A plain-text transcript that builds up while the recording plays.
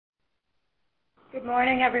Good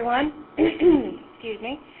morning, everyone. Excuse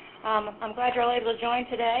me. I'm glad you're all able to join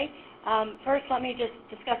today. First, let me just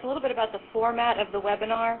discuss a little bit about the format of the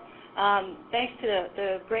webinar. Thanks to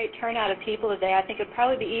the great turnout of people today, I think it would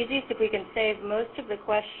probably be easiest if we can save most of the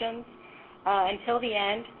questions until the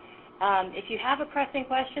end. If you have a pressing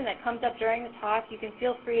question that comes up during the talk, you can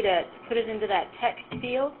feel free to put it into that text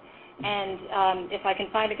field, and if I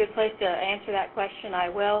can find a good place to answer that question, I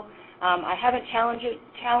will. I haven't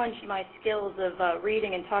challenged my skills of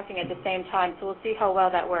reading and talking at the same time, so we'll see how well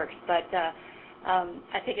that works. But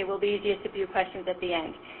I think it will be easiest to view questions at the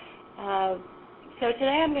end. So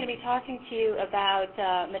today I'm going to be talking to you about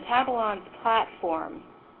Metabolon's platform,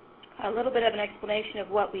 a little bit of an explanation of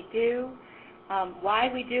what we do, why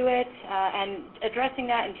we do it, and addressing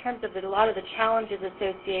that in terms of a lot of the challenges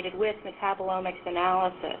associated with metabolomics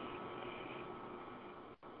analysis.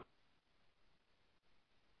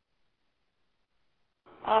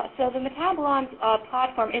 So the Metabolon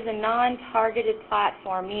platform is a non-targeted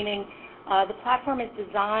platform, meaning the platform is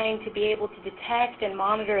designed to be able to detect and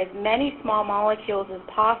monitor as many small molecules as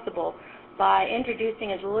possible by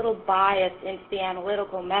introducing as little bias into the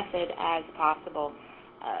analytical method as possible.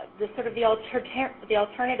 The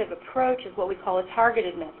alternative approach is what we call a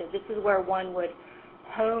targeted method. This is where one would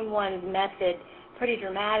hone one's method pretty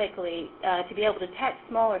dramatically to be able to detect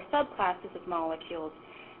smaller subclasses of molecules.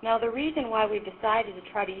 Now, the reason why we've decided to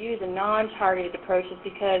try to use a non-targeted approach is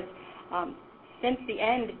because since the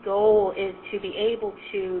end goal is to be able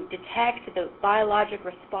to detect the biologic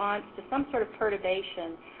response to some sort of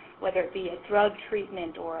perturbation, whether it be a drug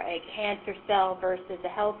treatment or a cancer cell versus a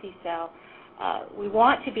healthy cell, we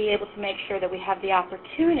want to be able to make sure that we have the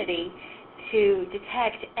opportunity to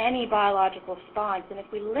detect any biological response. And if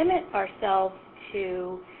we limit ourselves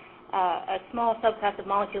to a small subclass of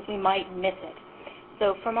molecules, we might miss it.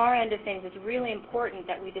 So from our end of things, it's really important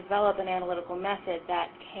that we develop an analytical method that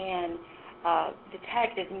can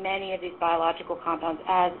detect as many of these biological compounds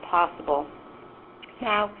as possible.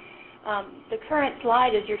 Now, the current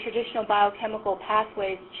slide is your traditional biochemical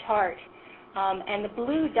pathways chart, and the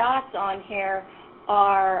blue dots on here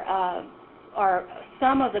are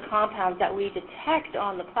some of the compounds that we detect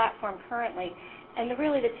on the platform currently. And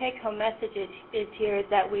really the take-home message is here is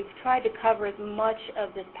that we've tried to cover as much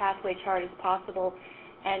of this pathway chart as possible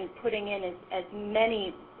and putting in as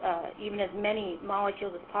many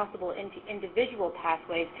molecules as possible into individual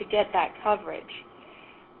pathways to get that coverage.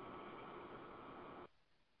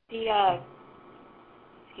 Excuse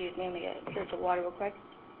me, let me get a drink of water real quick.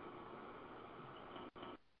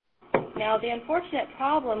 Now, the unfortunate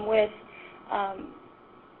problem with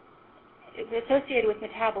associated with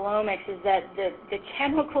metabolomics is that the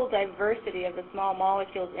chemical diversity of the small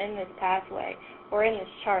molecules in this pathway or in this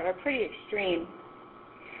chart are pretty extreme.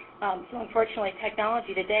 So unfortunately,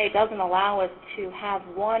 technology today doesn't allow us to have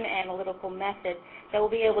one analytical method that will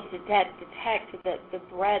be able to detect the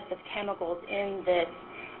breadth of chemicals in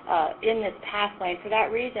this pathway. And for that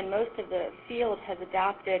reason, most of the field has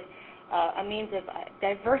adopted a means of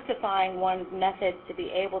diversifying one's methods to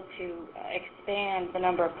be able to expand the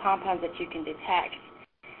number of compounds that you can detect.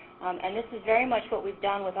 And this is very much what we've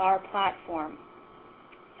done with our platform.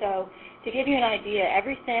 So to give you an idea,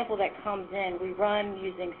 every sample that comes in, we run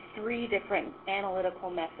using 3 different analytical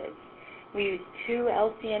methods. We use 2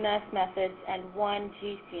 LC-MS methods and 1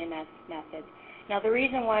 GC-MS method. Now, the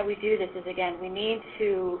reason why we do this is, again, we need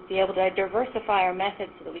to be able to diversify our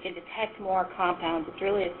methods so that we can detect more compounds. It's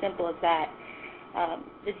really as simple as that.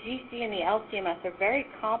 The GC and the LC-MS are very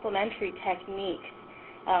complementary techniques.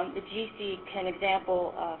 The GC can,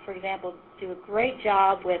 for example, do a great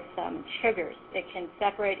job with sugars. It can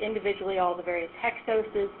separate individually all the various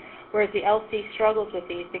hexoses, whereas the LC struggles with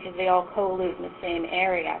these because they all collude in the same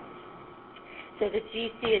area. So the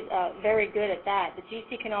GC is very good at that. The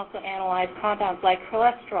GC can also analyze compounds like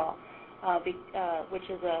cholesterol, which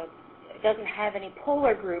doesn't have any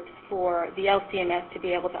polar groups for the LC-MS to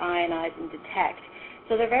be able to ionize and detect.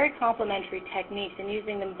 So they're very complementary techniques, and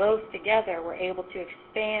using them both together, we're able to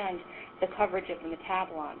expand the coverage of the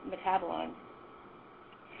metabolon.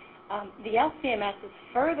 The LC-MS is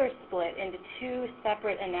further split into 2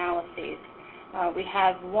 separate analyses. We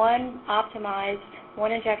have one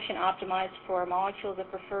injection optimized for molecules that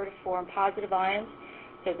prefer to form positive ions,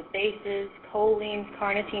 so the bases, cholines,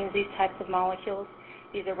 carnitines, these types of molecules.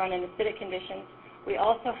 These are run in acidic conditions. We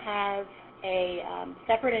also have a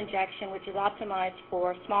separate injection which is optimized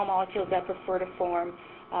for small molecules that prefer to form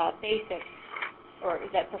basic, or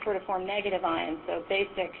that prefer to form negative ions, so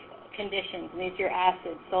basic conditions. And these are your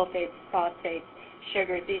acids, sulfates, phosphates,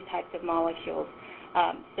 sugars, these types of molecules.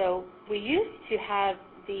 So we used to have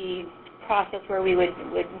the process where we would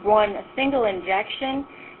run a single injection,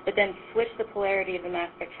 but then switch the polarity of the mass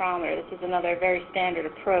spectrometer. This is another very standard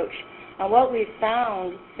approach. And what we've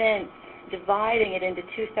found since dividing it into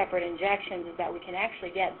two separate injections is that we can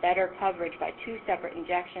actually get better coverage by two separate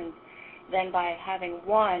injections than by having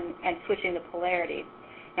one and switching the polarity.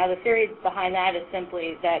 Now, the theory behind that is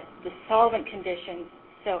simply that the solvent conditions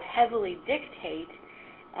so heavily dictate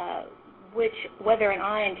whether an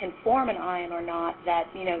ion can form an ion or not, that,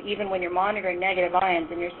 you know, even when you're monitoring negative ions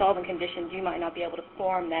in your solvent conditions, you might not be able to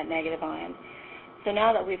form that negative ion. So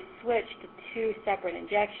now that we've switched to two separate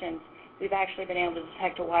injections, we've actually been able to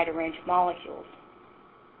detect a wider range of molecules.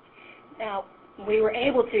 Now, we were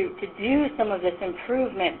able to do some of this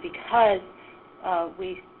improvement because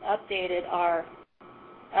we updated our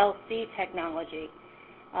LC technology.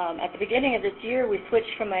 At the beginning of this year, we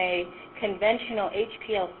switched from a conventional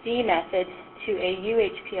HPLC method to a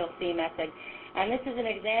UHPLC method. And this is an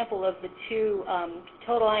example of the two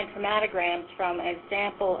total ion chromatograms from a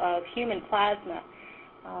sample of human plasma.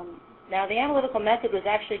 Now, the analytical method was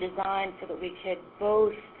actually designed so that we could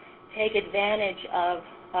both take advantage of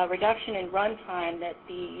reduction in runtime that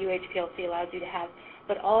the UHPLC allows you to have,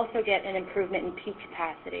 but also get an improvement in peak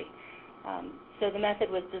capacity. So the method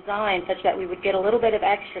was designed such that we would get a little bit of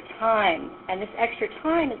extra time, and this extra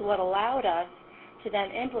time is what allowed us to then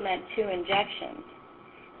implement two injections.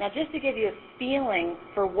 Now, just to give you a feeling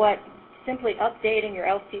for what simply updating your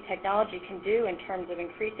LC technology can do in terms of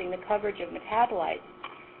increasing the coverage of metabolites,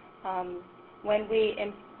 when we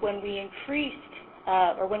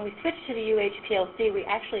switched to the UHPLC, we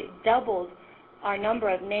actually doubled our number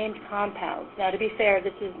of named compounds. Now, to be fair,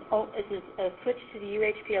 this is a switch to the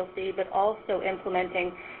UHPLC, but also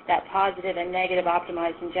implementing that positive and negative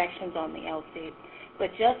optimized injections on the LC. But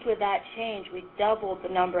just with that change, we doubled the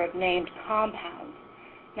number of named compounds.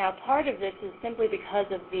 Now, part of this is simply because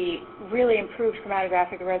of the really improved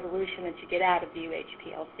chromatographic resolution that you get out of the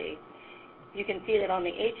UHPLC. You can see that on the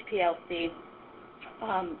HPLC,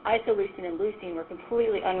 isoleucine and leucine were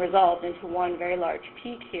completely unresolved into one very large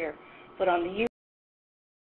peak here, but on the